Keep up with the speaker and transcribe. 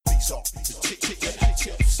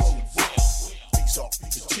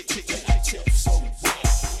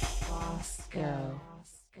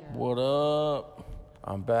What up?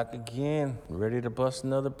 I'm back again, ready to bust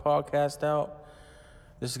another podcast out.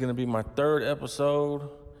 This is going to be my third episode,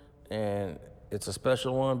 and it's a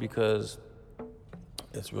special one because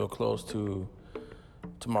it's real close to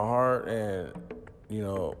my heart. And you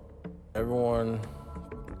know, everyone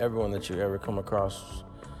that you ever come across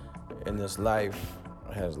in this life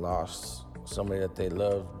has lost somebody that they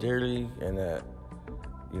love dearly, and that,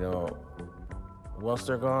 you know, once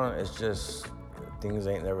they're gone, it's just things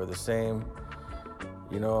ain't never the same.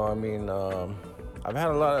 You know, I mean, I've had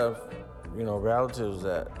a lot of, you know, relatives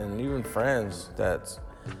that, and even friends that's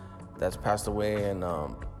passed away, and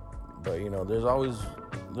but you know, there's always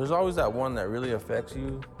that one that really affects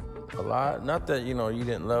you a lot. Not that, you know, you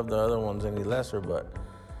didn't love the other ones any lesser, but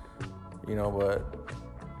you know, but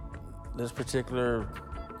this particular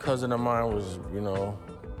cousin of mine was, you know,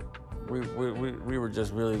 we were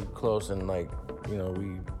just really close, and like, you know,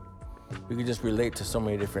 we could just relate to so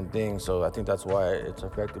many different things. So I think that's why it's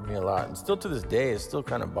affected me a lot. And still to this day, it still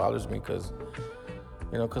kind of bothers me because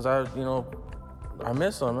I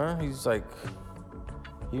miss him, man. He's like,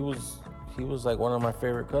 he was like one of my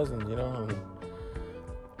favorite cousins, you know, and,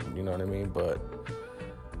 you know what I mean? But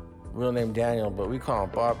real name Daniel, but we call him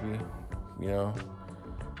Poppy, you know.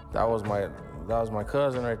 That was my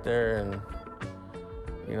cousin right there, and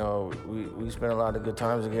you know, we spent a lot of good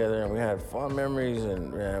times together, and we had fun memories,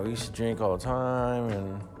 and man, we used to drink all the time,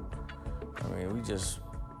 and I mean, we just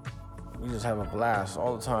have a blast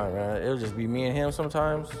all the time, man. It would just be me and him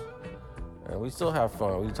sometimes, and we still have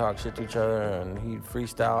fun. We talk shit to each other, and he'd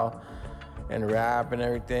freestyle and rap and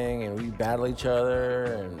everything, and we battle each other,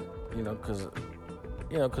 and you know, cause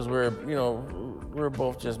we're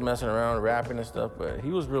both just messing around, rapping and stuff, but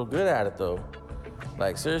he was real good at it though.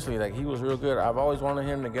 Like, seriously, like, he was real good. I've always wanted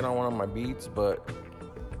him to get on one of my beats, but,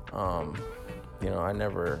 you know, I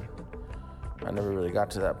never really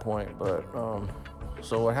got to that point. But,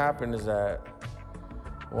 so what happened is that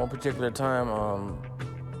one particular time,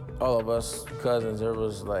 all of us cousins, there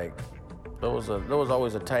was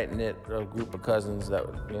always a tight-knit group of cousins that,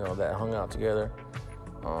 you know, that hung out together.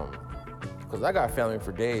 Because I got family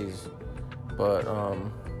for days, but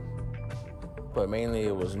mainly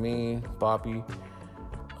it was me, Poppy,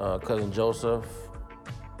 cousin Joseph,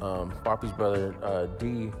 Poppy's brother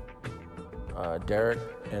D, Derek,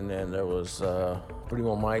 and then there was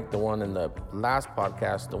Primo Mike, the one in the last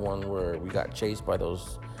podcast, the one where we got chased by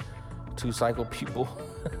those two psycho people,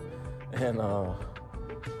 and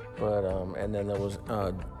then there was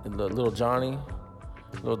little John,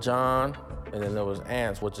 and then there was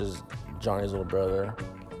Ants, which is Johnny's little brother,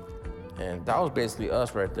 and that was basically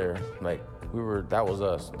us right there. Like, that was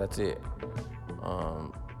us. That's it.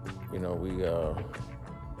 You know,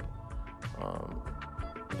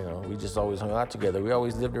 we just always hung out together. We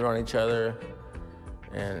always lived around each other,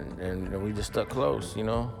 and we just stuck close, you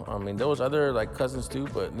know. I mean, there was other, like, cousins too,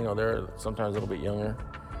 but, you know, they're sometimes a little bit younger,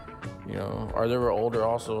 you know, or they were older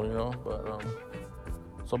also, you know, but,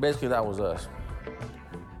 so basically that was us.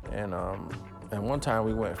 And one time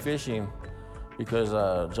we went fishing because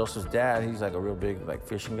Joseph's dad, he's like a real big, like,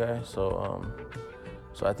 fishing guy, so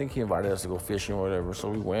I think he invited us to go fishing or whatever. So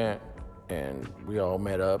we went, and we all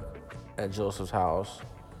met up at Joseph's house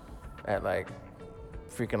at like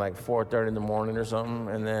freaking like 4:30 in the morning or something.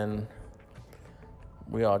 And then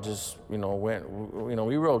we all just, you know, went, you know,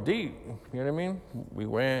 we rode deep, you know what I mean? We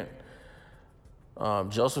went,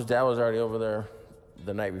 Joseph's dad was already over there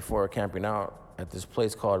the night before camping out at this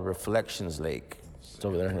place called Reflections Lake. It's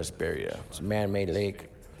over there in Hesperia. It's a man-made lake.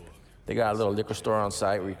 They got a little liquor store on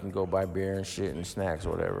site where you can go buy beer and shit and snacks or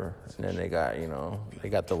whatever. And then they got, you know, they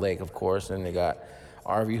got the lake, of course, and they got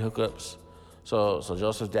RV hookups. So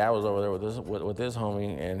Joseph's dad was over there with his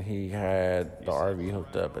homie, and he had the RV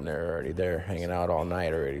hooked up, and they're already there hanging out all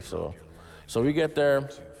night already. So we get there,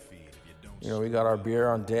 you know, we got our beer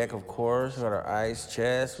on deck, of course. We got our ice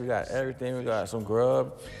chest. We got everything. We got some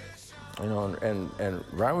grub. You know, and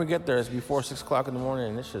right when we get there, it's before 6 o'clock in the morning,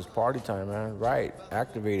 and it's just party time, man. Right,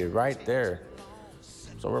 activated right there.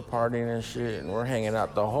 So we're partying and shit, and we're hanging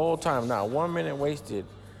out the whole time. Not 1 minute wasted.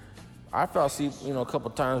 I fell asleep, you know, a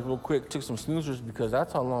couple times real quick, took some snoozers because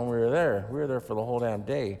that's how long we were there. We were there for the whole damn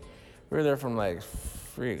day. We were there from like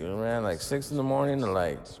 6 in the morning to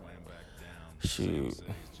like, shoot,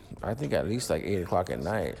 I think at least like 8 o'clock at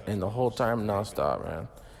night. And the whole time nonstop, man.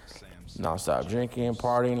 Nonstop drinking,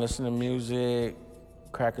 partying, listening to music,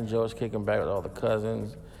 cracking jokes, kicking back with all the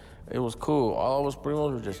cousins. It was cool. All of us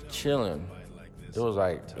primos were just chilling. It was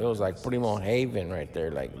like Primo Haven right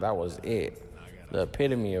there. Like, that was it. the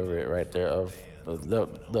epitome of it right there, of the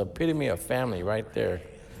epitome of family right there.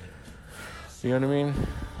 You know what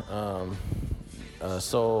I mean?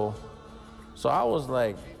 So I was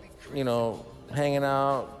like, you know, hanging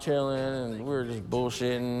out, chilling, and we were just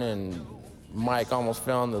bullshitting, and Mike almost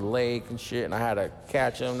fell in the lake and shit, and I had to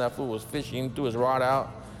catch him. That fool was fishing, threw his rod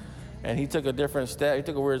out, and he took a different step. He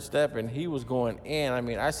took a weird step, and he was going in. I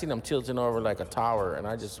mean, I seen him tilting over like a tower, and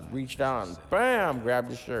I just reached out and bam, grabbed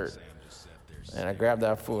his shirt. And I grabbed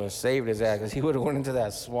that fool and saved his ass, because he would have went into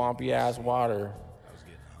that swampy ass water.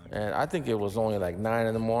 And I think it was only like 9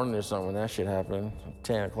 in the morning or something when that shit happened,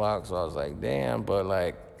 10 o'clock. So I was like, damn. But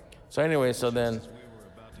like, so anyway, so then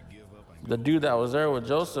the dude that was there with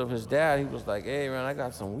Joseph, his dad, he was like, hey man, I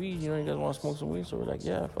got some weed. You know, you guys want to smoke some weed? So we're like,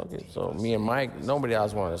 yeah, fuck it. So me and Mike, nobody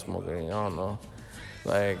else wanted to smoke it. I don't know.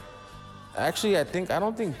 Like, actually, I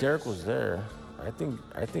don't think Derek was there. I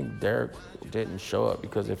think Derek didn't show up,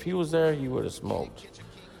 because if he was there, he would have smoked.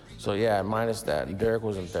 So yeah, minus that. And Derek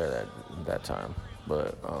wasn't there that time.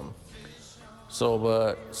 But so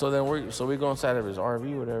then we go inside of his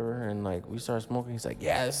RV, whatever, and like we start smoking. He's like,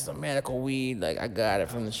 yeah, this is a medical weed. Like, I got it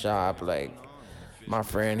from the shop. Like, my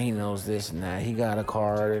friend, he knows this and that. He got a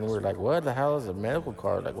card, and we're like, what the hell is a medical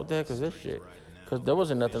card? Like, what the heck is this shit? Because there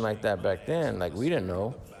wasn't nothing like that back then. Like, we didn't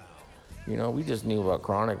know. You know, we just knew about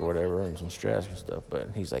chronic or whatever and some stress and stuff.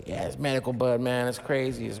 But he's like, yeah, it's medical bud, man. It's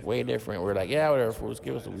crazy. It's way different. We're like, yeah, whatever, fools.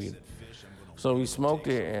 Give us the weed. So we smoked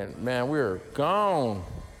it, and man, we were gone.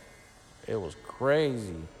 It was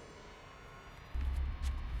crazy.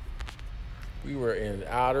 We were in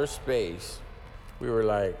outer space. We were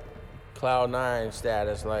like cloud 9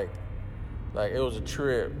 status, like it was a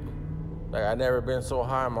trip. Like, I'd never been so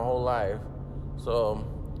high in my whole life. So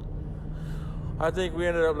I think we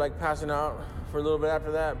ended up like passing out for a little bit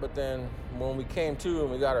after that. But then when we came to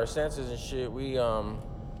and we got our senses and shit, we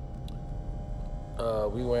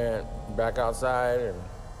went back outside, and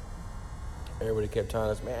everybody kept telling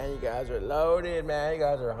us, man, you guys are loaded, man, you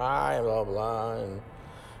guys are high, and blah blah. And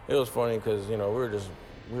it was funny because, you know, we were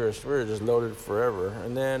just loaded forever.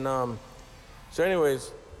 And then so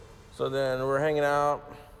anyways, so then we're hanging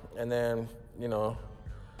out, and then, you know,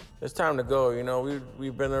 it's time to go. You know,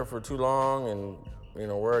 we've been there for too long, and, you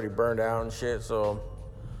know, we're already burned out and shit. So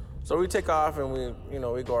we take off, and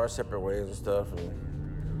we go our separate ways and stuff.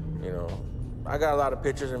 And, you know, I got a lot of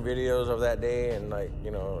pictures and videos of that day, and like,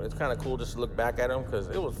 you know, it's kind of cool just to look back at them, because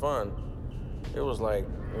it was fun. It was like,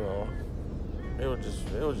 you know, it was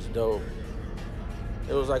just dope.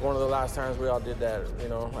 It was like one of the last times we all did that, you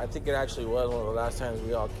know. I think it actually was one of the last times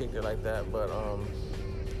we all kicked it like that. But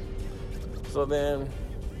so then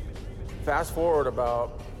fast forward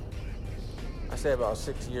about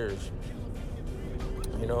 6 years,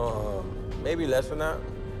 you know, maybe less than that,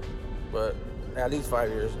 but at least 5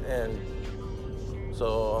 years. And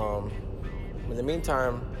so in the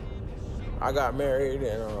meantime, I got married,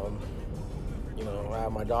 and you know, I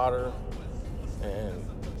have my daughter, and,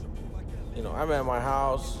 you know, I'm at my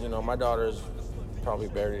house. You know, my daughter's probably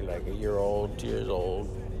barely like a year old, 2 years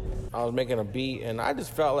old. I was making a beat, and I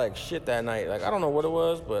just felt like shit that night. Like, I don't know what it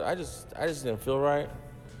was, but I just didn't feel right.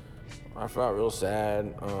 I felt real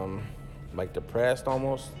sad, like depressed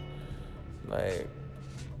almost. Like,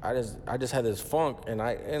 I just had this funk, and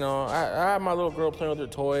I had my little girl playing with her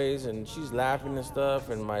toys, and she's laughing and stuff,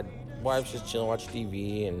 and my wife's just chilling, watching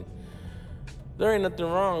TV, and there ain't nothing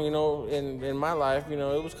wrong, you know, in my life. You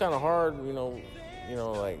know, it was kind of hard, you know,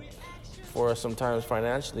 like for us sometimes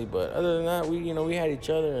financially, but other than that, we had each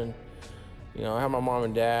other, and, you know, I had my mom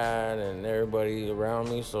and dad and everybody around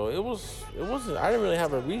me, so it wasn't, I didn't really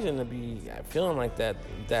have a reason to be feeling like that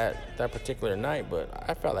particular night, but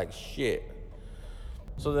I felt like shit.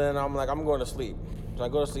 So then I'm like, I'm going to sleep. So I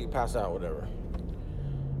go to sleep, pass out, whatever.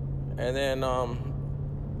 And then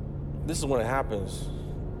this is when it happens.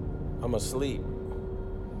 I'm asleep.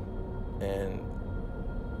 And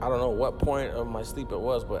I don't know what point of my sleep it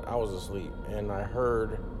was, but I was asleep. And I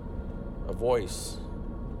heard a voice.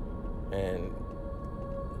 And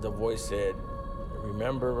the voice said,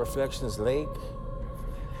 remember Reflections Lake?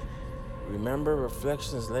 Remember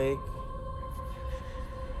Reflections Lake?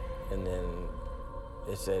 And then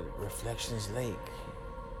it said Reflections Lake,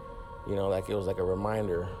 you know, like it was like a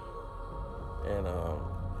reminder.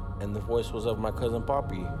 And the voice was of my cousin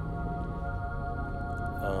Poppy.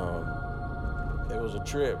 It was a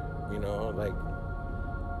trip, you know, like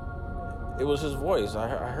it was his voice. I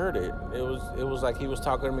heard it. It was like he was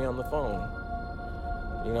talking to me on the phone.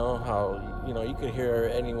 You know how, you know, you could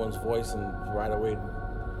hear anyone's voice and right away,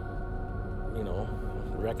 you know,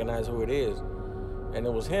 recognize who it is. And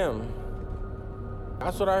it was him.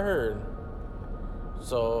 That's what I heard.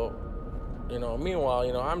 So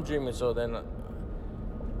Meanwhile, I'm dreaming, so then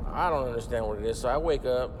I don't understand what it is. So I wake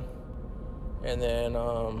up, and then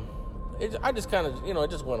I just kind of, it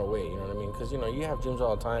just went away. You know what I mean? Because you have dreams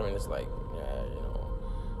all the time, and it's like, yeah,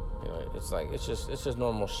 it's like it's just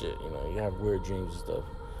normal shit. You have weird dreams and stuff.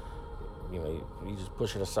 You just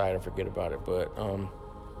push it aside and forget about it. But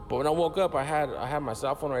when I woke up, I had my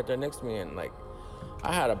cell phone right there next to me, and like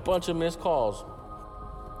I had a bunch of missed calls.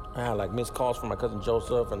 I had like missed calls from my cousin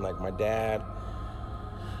Joseph and like my dad.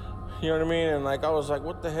 You know what I mean? And like I was like,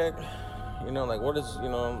 what the heck? Like what is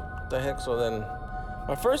the heck? So then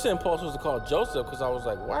my first impulse was to call Joseph, because I was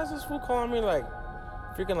like, why is this fool calling me like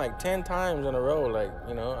freaking like 10 times in a row? Like,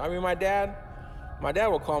 I mean, my dad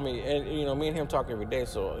will call me, and me and him talk every day.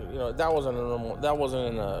 So that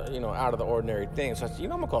wasn't out of the ordinary thing. So I said, I'm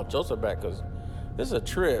gonna call Joseph back, because this is a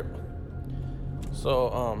trip. So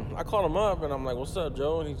I called him up, and I'm like, what's up,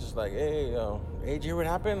 Joe? And he's just like, hey, did you hear what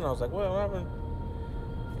happened? And I was like, what happened?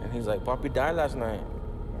 And he's like, Papi died last night.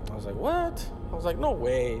 I was like, what? I was like, no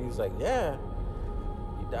way. He's like, yeah,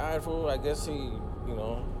 he died, fool. I guess he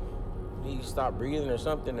stopped breathing or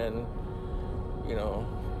something, and he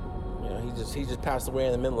just passed away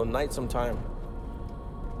in the middle of the night sometime.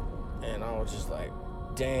 And I was just like,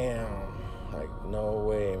 damn, like no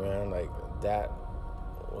way, man. Like that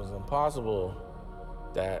was impossible.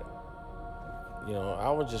 That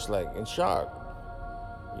I was just like in shock.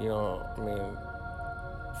 I mean,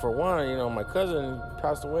 for one, my cousin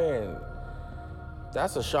passed away, and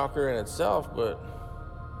that's a shocker in itself, but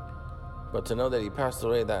to know that he passed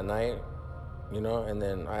away that night, and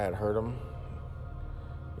then I had heard him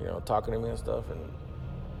talking to me and stuff, and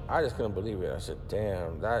I just couldn't believe it. I said,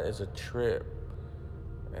 damn, that is a trip.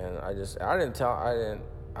 And I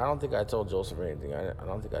don't think I told Joseph anything. I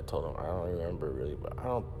don't think I told him. I don't remember really, but I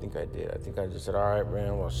don't think I did. I think I just said, all right,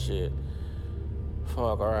 man, well, shit.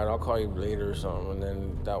 Fuck, all right, I'll call you later or something. And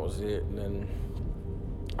then that was it. And then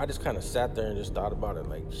I just kind of sat there and just thought about it,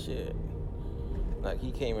 like, shit. Like,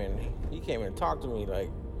 he came in and talked to me, like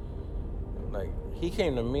he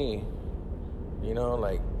came to me,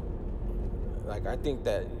 like I think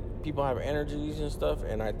that people have energies and stuff,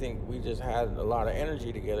 and I think we just had a lot of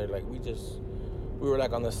energy together. Like we were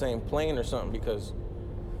like on the same plane or something, because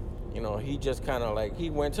he just kind of like, he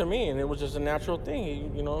went to me, and it was just a natural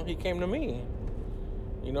thing. He came to me,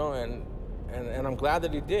 and I'm glad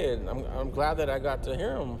that he did. I'm glad that I got to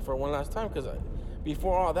hear him for one last time, because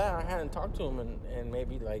before all that I hadn't talked to him in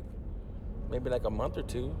maybe like a month or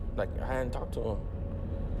two. Like I hadn't talked to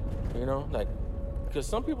him, like, because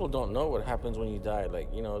some people don't know what happens when you die.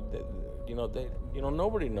 Like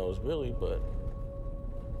nobody knows really, but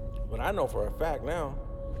I know for a fact now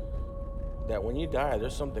that when you die,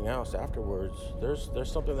 there's something else afterwards.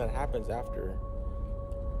 There's something that happens after,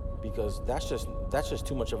 because that's just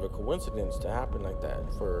too much of a coincidence to happen like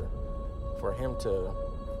that, for him to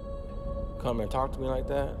come and talk to me like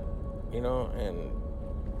that, and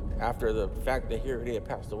after the fact that he already had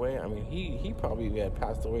passed away. I mean, he probably had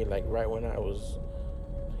passed away like right when I was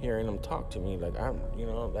hearing him talk to me. Like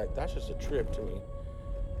like that's just a trip to me.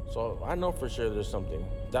 So I know for sure there's something.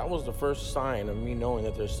 That was the first sign of me knowing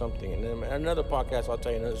that there's something. And then another podcast, I'll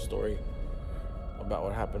tell you another story about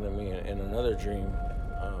what happened to me in another dream.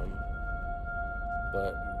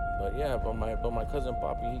 But my cousin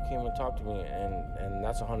Papi, he came and talked to me, and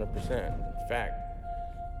that's 100% fact.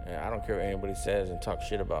 And I don't care what anybody says and talk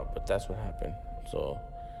shit about, but that's what happened. So,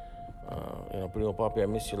 Primo Papi, I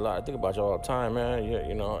miss you a lot. I think about you all the time, man.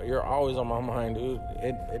 You're always on my mind, dude.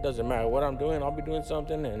 It doesn't matter what I'm doing. I'll be doing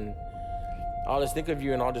something, and I'll just think of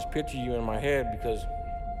you, and I'll just picture you in my head, because,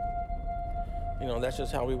 that's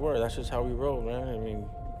just how we were. That's just how we rolled, man.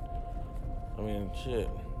 I mean, shit.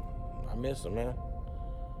 I miss him, man.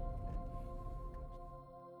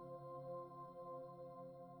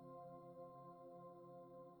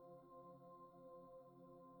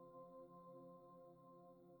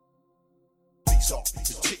 Off the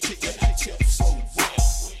tips.